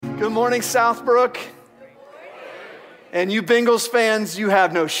Good morning, Southbrook. And you Bengals fans, you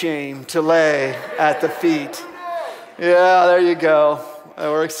have no shame to lay at the feet. Yeah, there you go.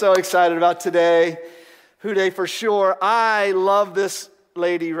 We're so excited about today. Who Day for sure. I love this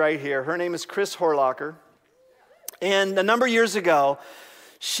lady right here. Her name is Chris Horlocker. And a number of years ago,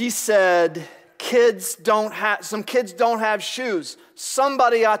 she said, some kids don't have shoes.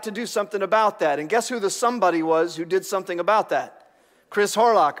 Somebody ought to do something about that. And guess who the somebody was who did something about that? Chris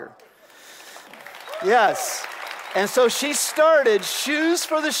Horlocker. Yes. And so she started Shoes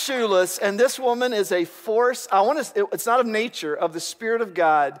for the Shoeless, and this woman is a force. It's not of nature, of the Spirit of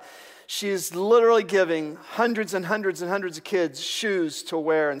God. She's literally giving hundreds and hundreds and hundreds of kids shoes to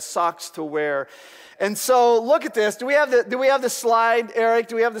wear and socks to wear. And so look at this. Do we have the slide, Eric?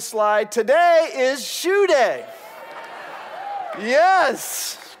 Do we have the slide? Today is Shoe Day.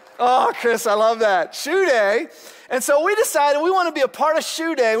 Yes. Oh, Chris, I love that. Shoe Day. And so we decided we want to be a part of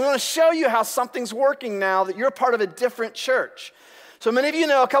Shoe Day. We want to show you how something's working now that you're part of a different church. So many of you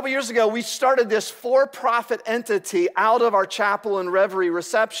know a couple years ago, we started this for-profit entity out of our chapel and reverie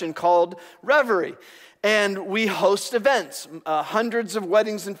reception called Reverie. And we host events, hundreds of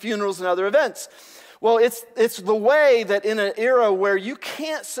weddings and funerals and other events. Well, it's the way that in an era where you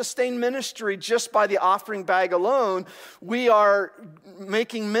can't sustain ministry just by the offering bag alone, we are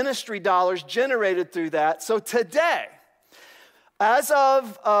making ministry dollars generated through that. So today,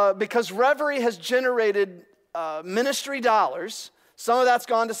 because Reverie has generated ministry dollars, some of that's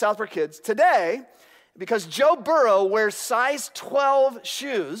gone to Southbrook Kids. Today, because Joe Burrow wears size 12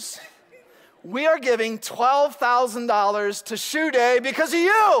 shoes, we are giving $12,000 to Shoe Day because of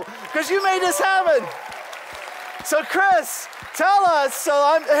you made this happen. So Chris, tell us,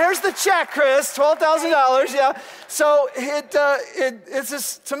 here's the check, Chris, $12,000, yeah. So it's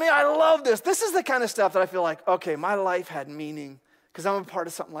just, to me, I love this. This is the kind of stuff that I feel like, okay, my life had meaning because I'm a part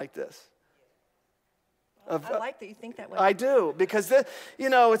of something like this. I like that you think that way. I do, because,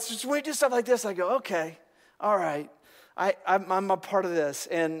 it's just when we do stuff like this, I go, okay, all right. I'm a part of this,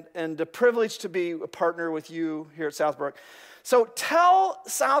 and the privilege to be a partner with you here at Southbrook. So tell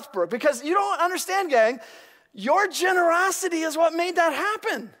Southbrook, because you don't understand, gang, your generosity is what made that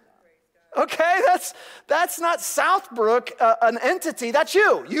happen. Okay, that's not Southbrook, an entity. That's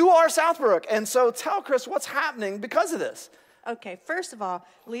you. You are Southbrook. And so tell Chris what's happening because of this. Okay, first of all,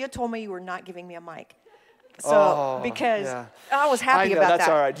 Leah told me you were not giving me a mic. So, because yeah. I was happy about that. That's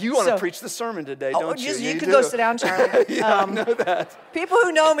all right. You want to preach the sermon today, don't you? You can go sit down, Charlie. Yeah, I know that. People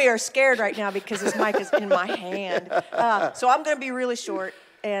who know me are scared right now because this mic is in my hand. So I'm going to be really short,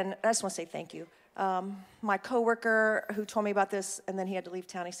 and I just want to say thank you. My coworker who told me about this, and then he had to leave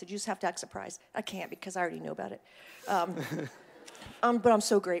town, he said, you just have to act surprised. I can't because I already know about it. But I'm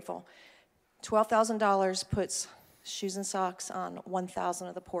so grateful. $12,000 puts shoes and socks on 1,000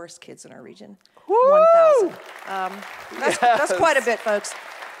 of the poorest kids in our region. Woo! 1,000. That's quite a bit, folks.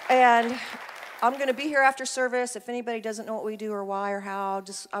 And I'm going to be here after service. If anybody doesn't know what we do or why or how,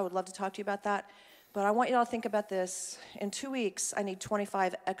 I would love to talk to you about that. But I want you all to think about this. In 2 weeks, I need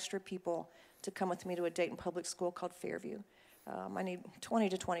 25 extra people to come with me to a Dayton public school called Fairview. I need 20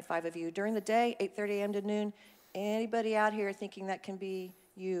 to 25 of you. During the day, 8:30 a.m. to noon, anybody out here thinking that can be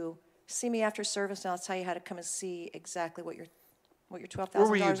you, see me after service, and I'll tell you how to come and see exactly what your $12,000 is going to do. Where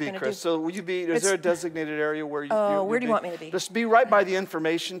will you be, Chris? So will you be, is there a designated area where you where do you want me to be? Just be right by the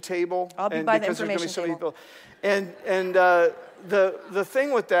information table. I'll be by the information table. And the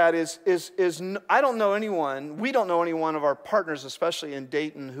thing with that is I don't know anyone, we don't know any one of our partners, especially in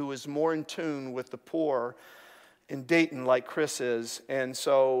Dayton, who is more in tune with the poor in Dayton like Chris is. And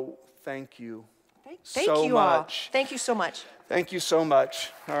so thank you so much. Thank you so much. Thank you so much.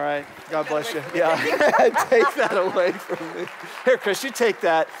 All right. God bless you. Yeah. Take that away from me. Here, Chris, you take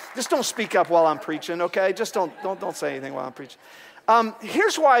that. Just don't speak up while I'm preaching, okay? Just don't say anything while I'm preaching.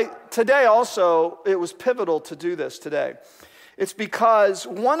 Here's why today also it was pivotal to do this today. It's because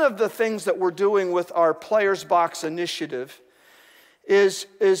one of the things that we're doing with our Players Box initiative is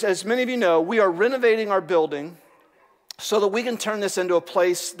as many of you know, we are renovating our building so that we can turn this into a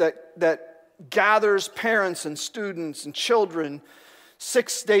place that gathers parents and students and children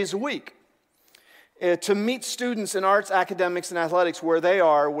 6 days a week to meet students in arts, academics, and athletics where they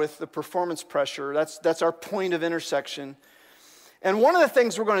are with the performance pressure. That's our point of intersection. And one of the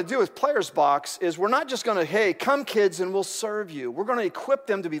things we're going to do with Players Box is we're not just going to, hey, come kids and we'll serve you. We're going to equip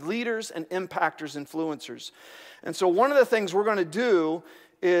them to be leaders and impactors, influencers. And so one of the things we're going to do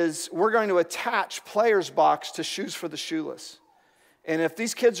is we're going to attach Players Box to Shoes for the Shoeless. And if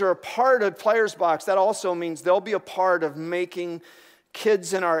these kids are a part of Players Box, that also means they'll be a part of making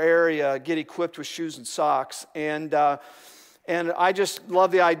kids in our area get equipped with shoes and socks. And And I just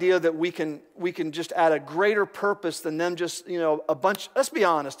love the idea that we can just add a greater purpose than them just, a bunch, let's be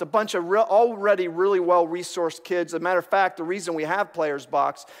honest, a bunch of already really well-resourced kids. As a matter of fact, the reason we have Players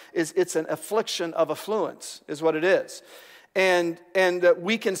Box is it's an affliction of affluence, is what it is. And that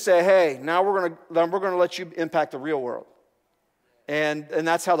we can say, hey, now we're gonna let you impact the real world. And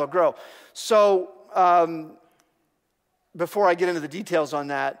that's how they'll grow. So before I get into the details on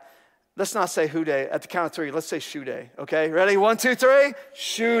that, let's not say Who Day. At the count of three, let's say Shoe Day, okay? Ready? 1, 2, 3.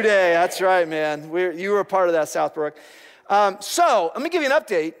 Shoe Day. That's right, man. You were a part of that, Southbrook. So let me give you an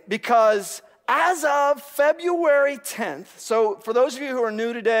update, because as of February 10th, so for those of you who are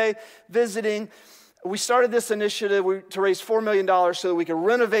new today, visiting, we started this initiative to raise $4 million so that we could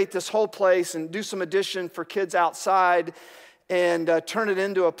renovate this whole place and do some addition for kids outside and turn it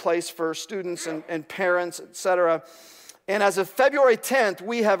into a place for students and parents, et cetera. And as of February 10th,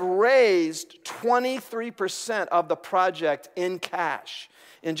 we have raised 23% of the project in cash.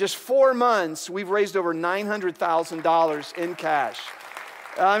 In just 4 months, we've raised over $900,000 in cash.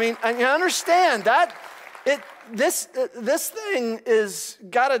 I mean, and you understand that this thing is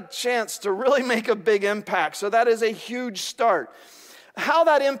got a chance to really make a big impact. So that is a huge start. How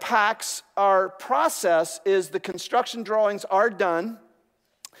that impacts our process is the construction drawings are done.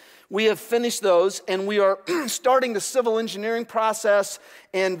 We have finished those, and we are starting the civil engineering process,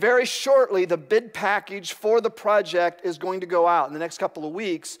 and very shortly, the bid package for the project is going to go out in the next couple of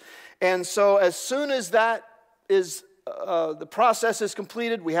weeks. And so as soon as that is, the process is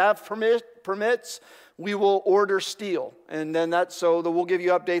completed, we have permits, we will order steel. And then we'll give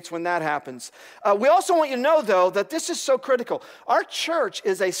you updates when that happens. We also want you to know, though, that this is so critical. Our church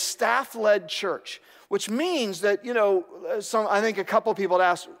is a staff-led church, which means that, I think a couple of people had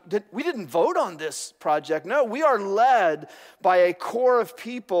asked, we didn't vote on this project. No, we are led by a core of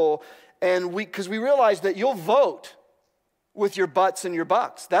people, and because we realize that you'll vote with your butts and your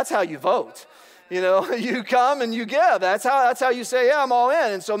bucks. That's how you vote. You come and you give. That's how you say, yeah, I'm all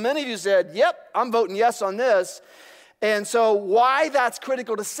in. And so many of you said, yep, I'm voting yes on this. And so why that's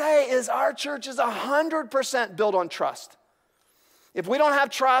critical to say is our church is 100% built on trust. If we don't have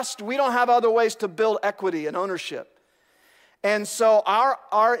trust, we don't have other ways to build equity and ownership. And so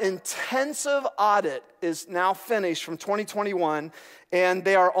our intensive audit is now finished from 2021, and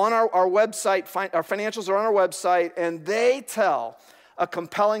they are on our website. Our financials are on our website, and they tell a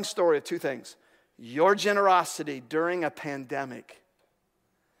compelling story of two things: your generosity during a pandemic,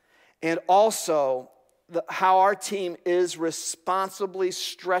 and also how our team is responsibly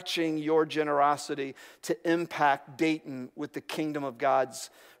stretching your generosity to impact Dayton with the kingdom of God's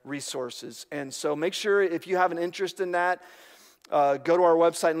resources. And so make sure, if you have an interest in that, go to our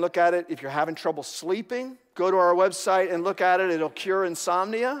website and look at it. If you're having trouble sleeping, go to our website and look at it. It'll cure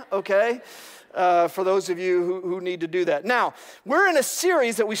insomnia, okay? For those of you who need to do that. Now, we're in a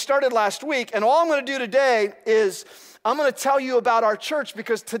series that we started last week, and all I'm going to do today is I'm going to tell you about our church,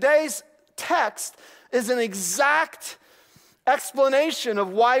 because today's text is an exact explanation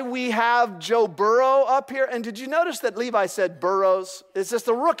of why we have Joe Burrow up here. And did you notice that Levi said Burrows? It's just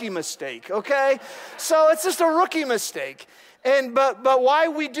a rookie mistake, okay? So it's just a rookie mistake. But why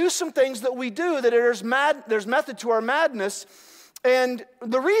we do some things that we do, that there's method to our madness. And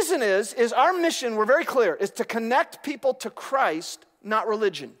the reason is our mission, we're very clear, is to connect people to Christ, not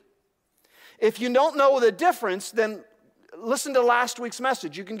religion. If you don't know the difference, then listen to last week's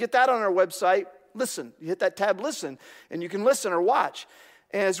message. You can get that on our website. Listen. You hit that tab, listen, and you can listen or watch.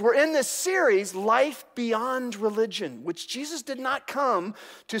 As we're in this series, Life Beyond Religion, which Jesus did not come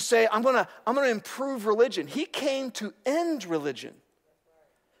to say, I'm gonna improve religion. He came to end religion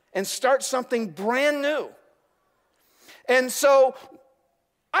and start something brand new. And so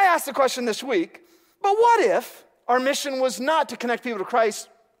I asked the question this week, but what if our mission was not to connect people to Christ,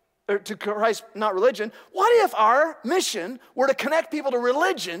 not religion? What if our mission were to connect people to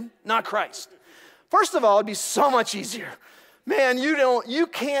religion, not Christ? First of all, it'd be so much easier. Man,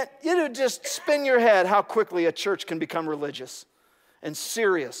 it'd just spin your head how quickly a church can become religious and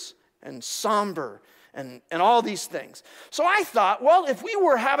serious and somber and all these things. So I thought, well, if we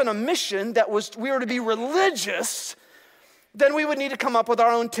were having a mission we were to be religious, then we would need to come up with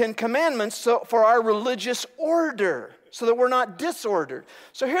our own 10 commandments for our religious order, so that we're not disordered.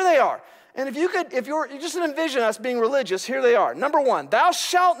 So here they are. And if you just envision us being religious, here they are. Number 1, thou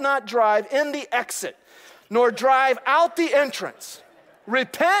shalt not drive in the exit, nor drive out the entrance.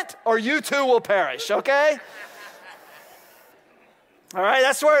 Repent, or you too will perish, okay? All right,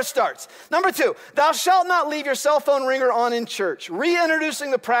 that's where it starts. Number 2, thou shalt not leave your cell phone ringer on in church.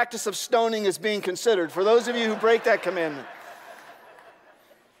 Reintroducing the practice of stoning is being considered for those of you who break that commandment.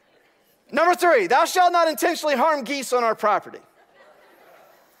 Number 3, thou shalt not intentionally harm geese on our property.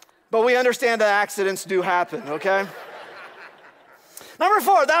 But we understand that accidents do happen, okay? Number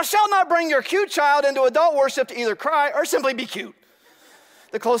 4, thou shalt not bring your cute child into adult worship to either cry or simply be cute.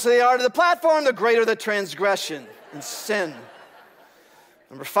 The closer they are to the platform, the greater the transgression and sin.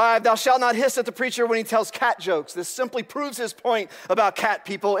 Number 5, thou shalt not hiss at the preacher when he tells cat jokes. This simply proves his point about cat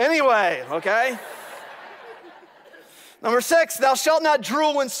people anyway, okay? Number 6, thou shalt not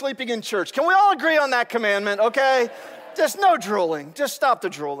drool when sleeping in church. Can we all agree on that commandment, okay? Just no drooling. Just stop the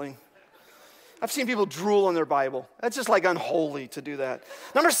drooling. I've seen people drool on their Bible. That's just like unholy to do that.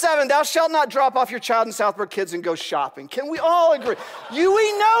 Number 7, thou shalt not drop off your child in Southbrook Kids and go shopping. Can we all agree? We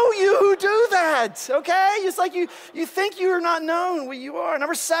know you who do that, okay? It's like you think you are not known. Well, you are.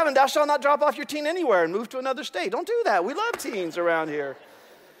 Number 7, thou shalt not drop off your teen anywhere and move to another state. Don't do that. We love teens around here.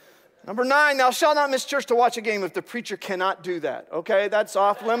 Number 9, thou shalt not miss church to watch a game if the preacher cannot do that, okay? That's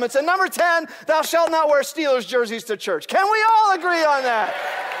off limits. And number 10, thou shalt not wear Steelers jerseys to church. Can we all agree on that?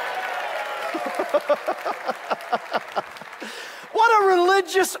 What a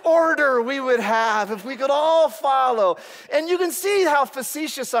religious order we would have if we could all follow. And you can see how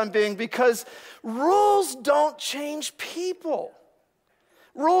facetious I'm being because rules don't change people.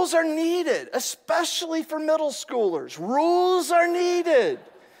 Rules are needed, especially for middle schoolers. Rules are needed.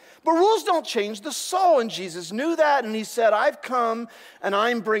 But rules don't change the soul, and Jesus knew that, and he said, I've come and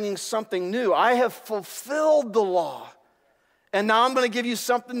I'm bringing something new. I have fulfilled the law, and now I'm going to give you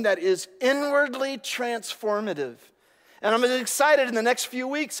something that is inwardly transformative. And I'm excited in the next few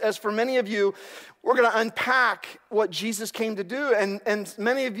weeks, as for many of you, we're going to unpack what Jesus came to do, and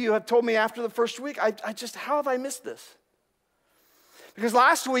many of you have told me after the first week, how have I missed this? Because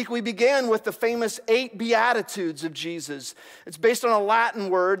last week we began with the famous 8 Beatitudes of Jesus. It's based on a Latin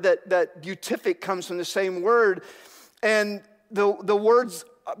word that beatific comes from the same word. And the words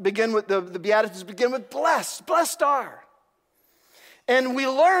begin with, the Beatitudes begin with blessed, blessed are. And we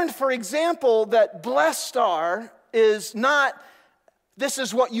learned, for example, that blessed are is not, this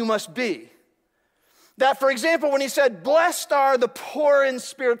is what you must be. That, for example, when he said, blessed are the poor in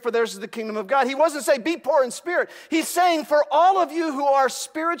spirit, for theirs is the kingdom of God, he wasn't saying, be poor in spirit. He's saying, for all of you who are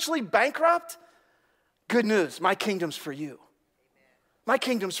spiritually bankrupt, good news, my kingdom's for you. My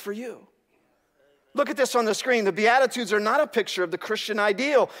kingdom's for you. Look at this on the screen. The Beatitudes are not a picture of the Christian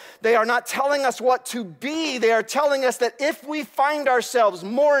ideal. They are not telling us what to be. They are telling us that if we find ourselves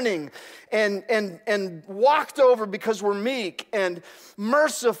mourning and walked over because we're meek and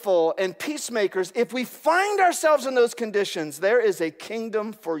merciful and peacemakers, if we find ourselves in those conditions, there is a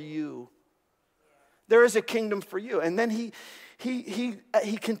kingdom for you. There is a kingdom for you. And then he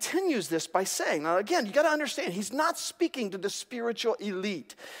continues this by saying, now again, you got to understand, he's not speaking to the spiritual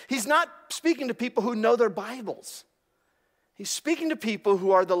elite. He's not speaking to people who know their Bibles. He's speaking to people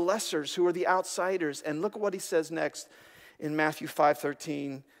who are the lessers, who are the outsiders. And look at what he says next in Matthew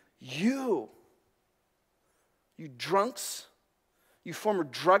 5:13. You drunks, you former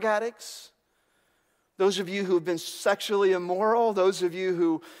drug addicts, those of you who have been sexually immoral, those of you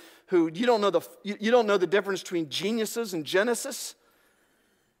who you don't know the difference between geniuses and Genesis.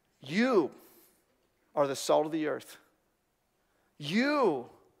 You are the salt of the earth. You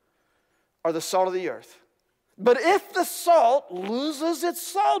are the salt of the earth. But if the salt loses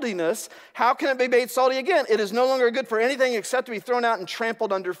its saltiness, how can it be made salty again? It is no longer good for anything except to be thrown out and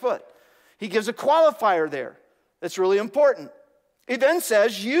trampled underfoot. He gives a qualifier there that's really important. He then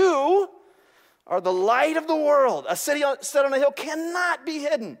says, you are the light of the world. A city set on a hill cannot be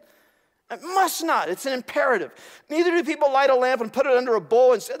hidden. It must not. It's an imperative. Neither do people light a lamp and put it under a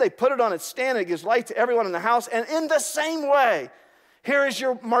bowl. Instead, they put it on its stand and it gives light to everyone in the house. And in the same way, here is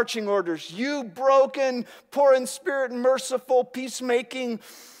your marching orders. You broken, poor in spirit, merciful, peacemaking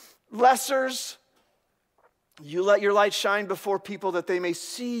lessers, you let your light shine before people that they may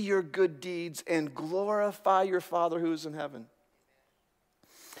see your good deeds and glorify your Father who is in heaven.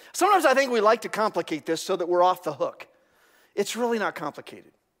 Sometimes I think we like to complicate this so that we're off the hook. It's really not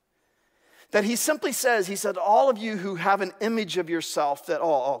complicated. That he simply says, he said, all of you who have an image of yourself that,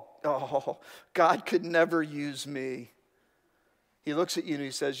 God could never use me. He looks at you and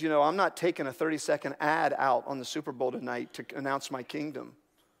he says, I'm not taking a 30-second ad out on the Super Bowl tonight to announce my kingdom.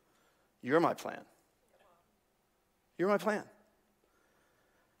 You're my plan. You're my plan.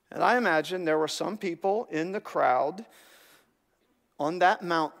 And I imagine there were some people in the crowd on that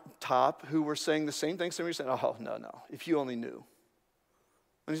mountaintop who were saying the same thing. Somebody said, no, if you only knew.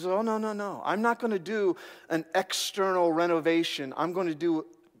 And he said, no, I'm not going to do an external renovation.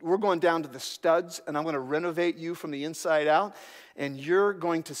 We're going down to the studs, and I'm going to renovate you from the inside out, and you're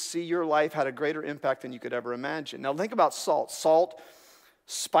going to see your life had a greater impact than you could ever imagine. Now think about salt. Salt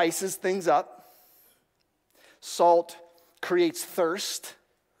spices things up. Salt creates thirst.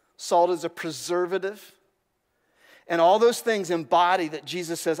 Salt is a preservative. And all those things embody that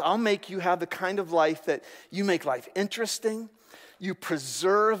Jesus says, I'll make you have the kind of life that you make life interesting, you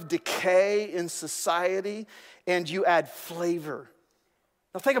preserve decay in society, and you add flavor.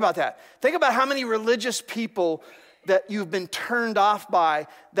 Now think about that. Think about how many religious people that you've been turned off by,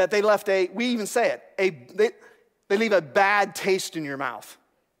 that they left we even say it, they leave a bad taste in your mouth.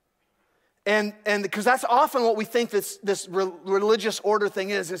 And because that's often what we think this religious order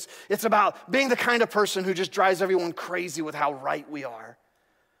thing is it's about being the kind of person who just drives everyone crazy with how right we are.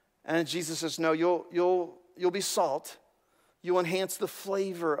 And Jesus says, no, you'll be salt. You'll enhance the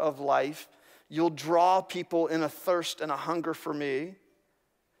flavor of life. You'll draw people in a thirst and a hunger for me.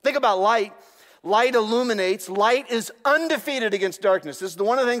 Think about light. Light illuminates. Light is undefeated against darkness. This is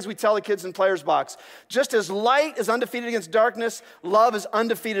one of the things we tell the kids in Players Box. Just as light is undefeated against darkness, love is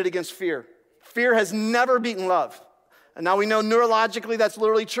undefeated against fear. Fear has never beaten love. And now we know neurologically that's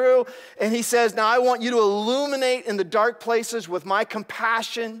literally true. And he says, now I want you to illuminate in the dark places with my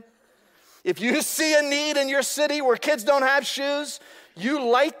compassion. If you see a need in your city where kids don't have shoes, you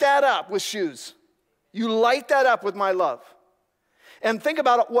light that up with shoes. You light that up with my love. And think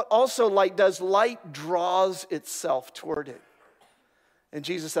about what also light does. Light draws itself toward it. And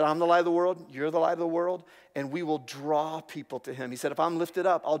Jesus said, I'm the light of the world, you're the light of the world, and we will draw people to him. He said, if I'm lifted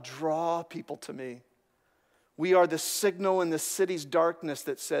up, I'll draw people to me. We are the signal in the city's darkness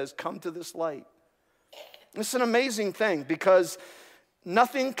that says, come to this light. It's an amazing thing because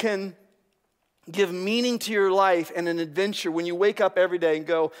nothing can give meaning to your life and an adventure when you wake up every day and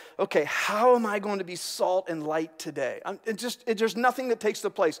go, okay, how am I going to be salt and light today? There's nothing that takes the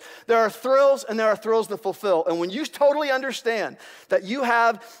place. There are thrills and there are thrills that fulfill. And when you totally understand that you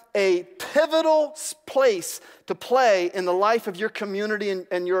have a pivotal place to play in the life of your community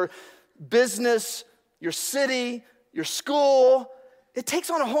and your business, your city, your school, it takes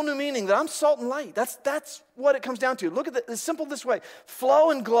on a whole new meaning that I'm salt and light. That's what it comes down to. Look at it, it's simple this way.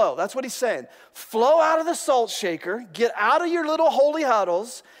 Flow and glow. That's what he's saying. Flow out of the salt shaker. Get out of your little holy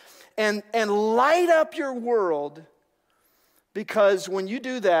huddles and light up your world, because when you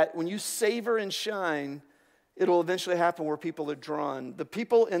do that, when you savor and shine, it'll eventually happen where people are drawn. The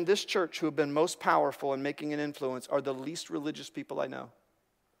people in this church who have been most powerful in making an influence are the least religious people I know.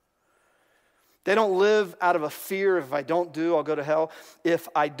 They don't live out of a fear, if I don't do, I'll go to hell. If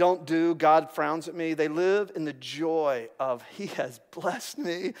I don't do, God frowns at me. They live in the joy of, he has blessed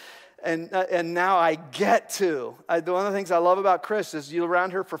me, and now I get to. One of the things I love about Chris is you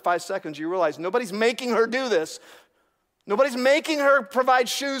around her for 5 seconds, you realize nobody's making her do this. Nobody's making her provide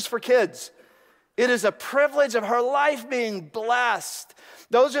shoes for kids. It is a privilege of her life being blessed.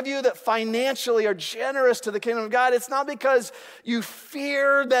 Those of you that financially are generous to the kingdom of God, it's not because you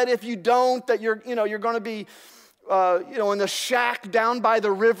fear that if you don't, that you're going to be, in the shack down by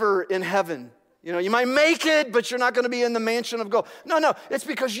the river in heaven. You might make it, but you're not going to be in the mansion of gold. No, it's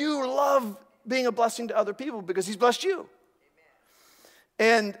because you love being a blessing to other people because he's blessed you.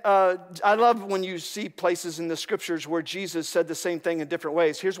 And I love when you see places in the scriptures where Jesus said the same thing in different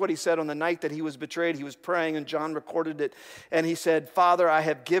ways. Here's what he said on the night that he was betrayed. He was praying, and John recorded it. And he said, Father, I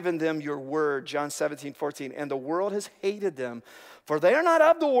have given them your word, John 17:14, and the world has hated them, for they are not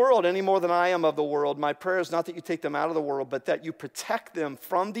of the world any more than I am of the world. My prayer is not that you take them out of the world, but that you protect them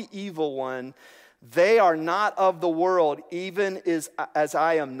from the evil one. They are not of the world, even as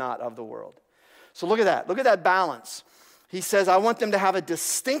I am not of the world. So look at that. Look at that balance. He says, I want them to have a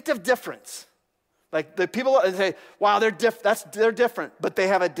distinctive difference. Like the people say, wow, they're different, but they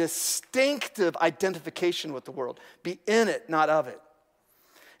have a distinctive identification with the world. Be in it, not of it.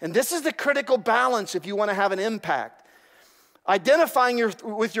 And this is the critical balance if you want to have an impact. Identifying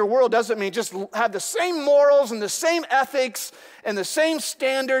with your world doesn't mean just have the same morals and the same ethics and the same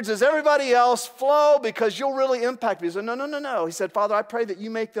standards as everybody else, flow because you'll really impact people. He said, no. He said, Father, I pray that you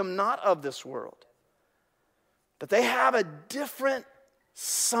make them not of this world. But they have a different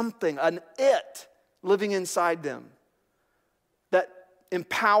something, an it living inside them that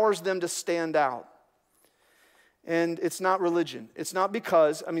empowers them to stand out. And it's not religion. It's not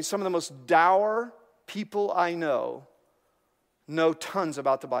because, some of the most dour people I know tons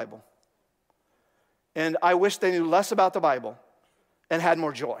about the Bible. And I wish they knew less about the Bible and had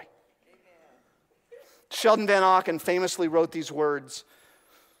more joy. Amen. Sheldon Van Auken famously wrote these words.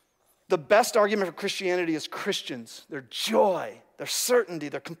 The best argument for Christianity is Christians, their joy, their certainty,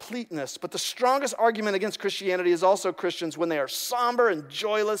 their completeness. But the strongest argument against Christianity is also Christians when they are somber and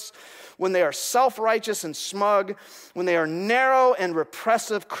joyless, when they are self-righteous and smug, when they are narrow and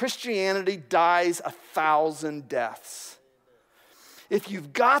repressive. Christianity dies 1,000 deaths. if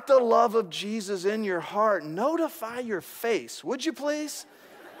you've got the love of Jesus in your heart, notify your face, would you please?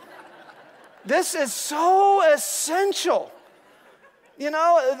 This is so essential.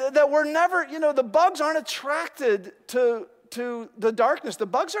 That we're never, the bugs aren't attracted to the darkness. The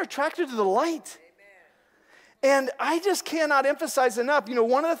bugs are attracted to the light. And I just cannot emphasize enough,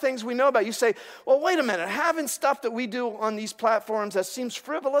 one of the things we know about, you say, well, wait a minute, having stuff that we do on these platforms that seems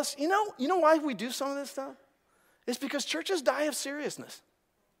frivolous, you know why we do some of this stuff? It's because churches die of seriousness.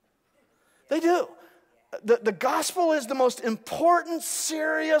 They do. The gospel is the most important,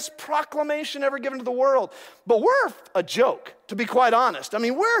 serious proclamation ever given to the world. But we're a joke, to be quite honest. I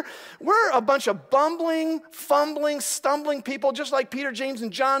mean, we're a bunch of bumbling, fumbling, stumbling people, just like Peter, James,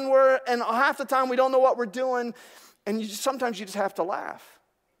 and John were. And half the time we don't know what we're doing. And sometimes you just have to laugh.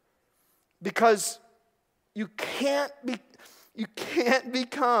 Because you can't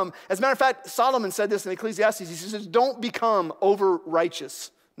become, as a matter of fact, Solomon said this in Ecclesiastes. He says, don't become over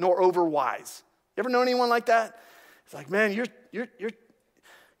righteous nor over wise. You ever know anyone like that? It's like, man, you're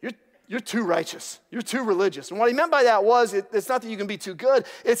too righteous. You're too religious. And what he meant by that was, it's not that you can be too good.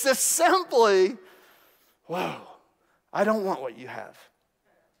 It's just simply, whoa, I don't want what you have.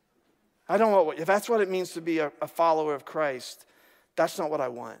 If that's what it means to be a follower of Christ, that's not what I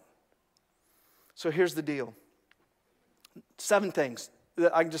want. So here's the deal. 7 things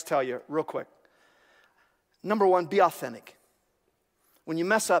that I can just tell you real quick. Number 1, be authentic. When you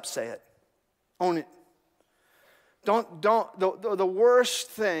mess up, say it. Own it. The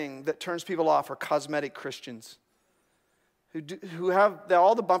worst thing that turns people off are cosmetic Christians who have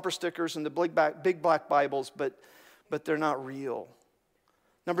all the bumper stickers and the big black Bibles, but they're not real.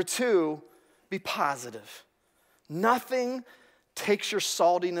 Number 2, be positive. Nothing takes your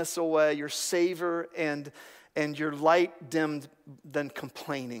saltiness away, your savor, and your light dimmed than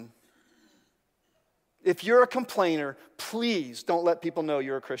complaining. If you're a complainer, please don't let people know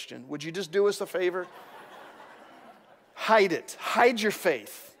you're a Christian. Would you just do us a favor? Hide it. Hide your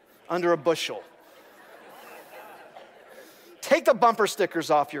faith under a bushel. Take the bumper stickers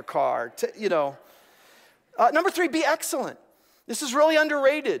off your car. Number 3, be excellent. This is really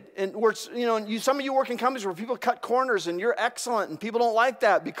underrated. And some of you work in companies where people cut corners and you're excellent, and people don't like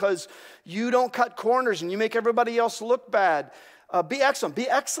that because you don't cut corners and you make everybody else look bad. Be excellent. Be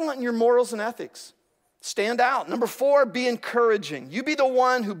excellent in your morals and ethics. Stand out. Number 4, be encouraging. You be the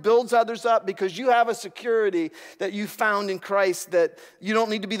one who builds others up because you have a security that you found in Christ, that you don't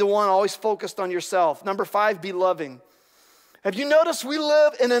need to be the one always focused on yourself. Number 5, be loving. Have you noticed we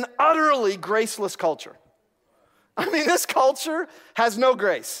live in an utterly graceless culture? I mean, this culture has no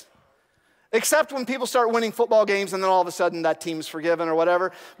grace. Except when people start winning football games and then all of a sudden that team is forgiven or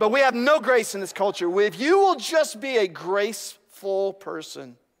whatever. But we have no grace in this culture. If you will just be a graceful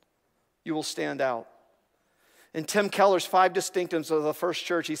person, you will stand out. In Tim Keller's 5 distinctives of the first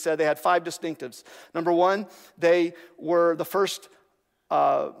church, he said they had 5 distinctives. Number 1, they were the first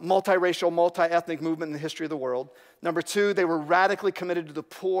multiracial, multi-ethnic movement in the history of the world. Number 2, they were radically committed to the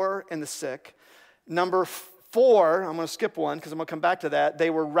poor and the sick. Number 4, I'm going to skip one because I'm going to come back to that. They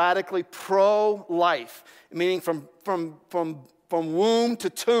were radically pro-life, meaning from womb to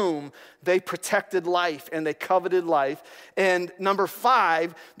tomb, they protected life and they coveted life. And number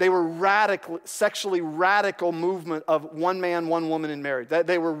 5, they were sexually radical movement of one man, one woman and married.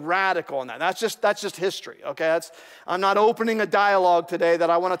 They were radical in that. That's just history, okay? I'm not opening a dialogue today that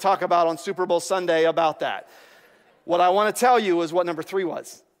I want to talk about on Super Bowl Sunday about that. What I want to tell you is what number 3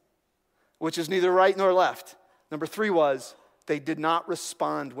 was, which is neither right nor left. Number 3 was they did not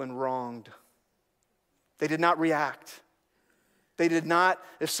respond when wronged. They did not react. They did not,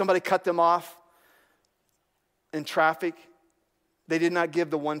 if somebody cut them off in traffic, they did not give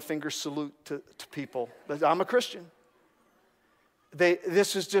the one-finger salute to people. But I'm a Christian.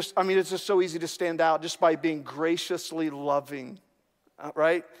 It's just so easy to stand out just by being graciously loving,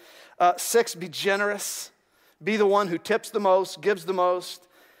 right? 6, be generous. Be the one who tips the most, gives the most.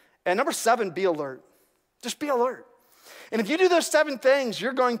 And number 7, be alert. Just be alert. And if you do those 7 things,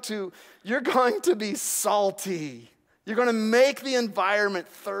 you're going to be salty. You're going to make the environment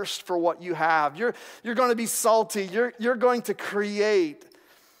thirst for what you have. You're going to be salty. You're going to create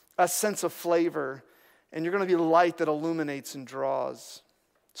a sense of flavor. And you're going to be light that illuminates and draws.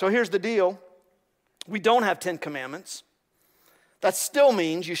 So here's the deal. We don't have 10 commandments. That still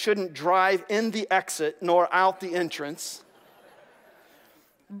means you shouldn't drive in the exit nor out the entrance.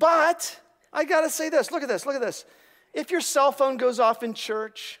 But I got to say this. Look at this. If your cell phone goes off in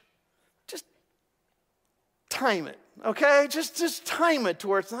church, just time it. Okay, just time it to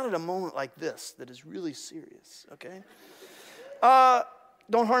where it's not at a moment like this that is really serious, okay?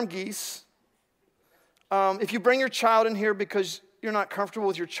 Don't harm geese. If you bring your child in here because you're not comfortable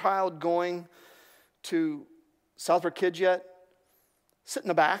with your child going to Southbrook Kids yet, sit in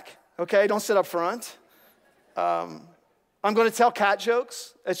the back, okay? Don't sit up front. I'm going to tell cat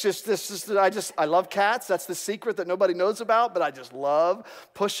jokes. It's just, I love cats. That's the secret that nobody knows about, but I just love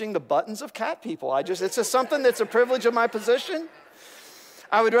pushing the buttons of cat people. It's just something that's a privilege of my position.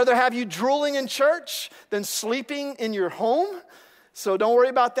 I would rather have you drooling in church than sleeping in your home. So don't worry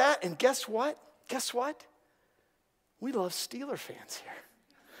about that. And guess what? We love Steeler fans here.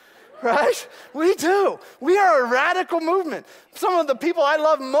 Right? We do. We are a radical movement. Some of the people I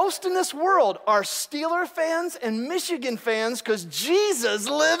love most in this world are Steeler fans and Michigan fans because Jesus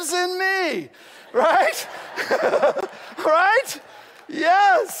lives in me. Right? Right?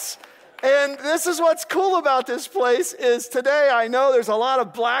 Yes. And this is what's cool about this place is today I know there's a lot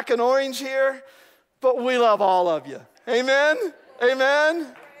of black and orange here, but we love all of you. Amen?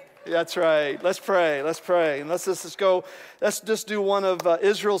 Amen? That's right. Let's pray. And let's just do one of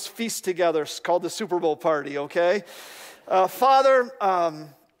Israel's feasts together. It's called the Super Bowl party, okay? Father,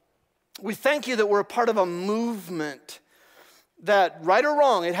 we thank you that we're a part of a movement that, right or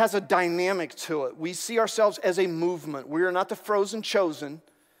wrong, it has a dynamic to it. We see ourselves as a movement. We are not the frozen chosen.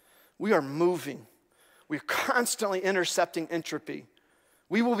 We are moving. We're constantly intercepting entropy.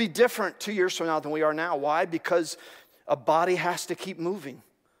 We will be different 2 years from now than we are now. Why? Because a body has to keep moving.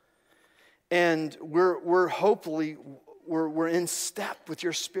 And we're hopefully in step with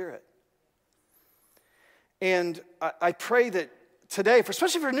your Spirit. And I pray that today,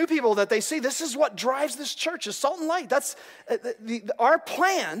 especially for new people, that they see this is what drives this church, is salt and light. That's our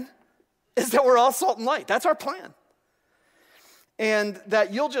plan is that we're all salt and light. That's our plan. And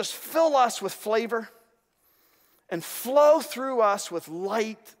that you'll just fill us with flavor and flow through us with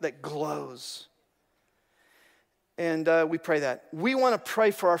light that glows. And we pray that. We want to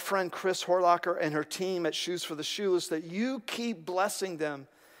pray for our friend Chris Horlocker and her team at Shoes for the Shoeless, that you keep blessing them.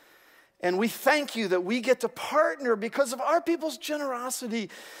 And we thank you that we get to partner because of our people's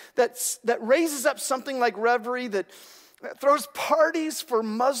generosity that raises up something like Reverie, that throws parties for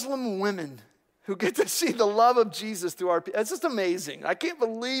Muslim women who get to see the love of Jesus through our people. It's just amazing. I can't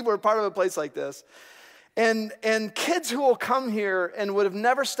believe we're part of a place like this. And kids who will come here and would have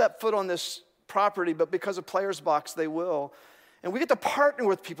never stepped foot on this property, but because of Players Box, they will. And we get to partner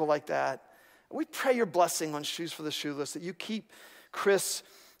with people like that. We pray your blessing on Shoes for the Shoeless, that you keep Chris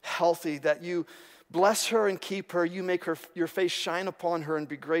healthy, that you bless her and keep her, you make your face shine upon her and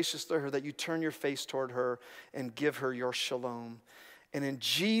be gracious to her, that you turn your face toward her and give her your shalom. And in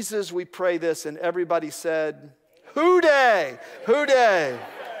Jesus we pray this, and everybody said, Hooday! Hooday!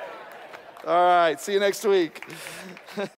 All right, see you next week.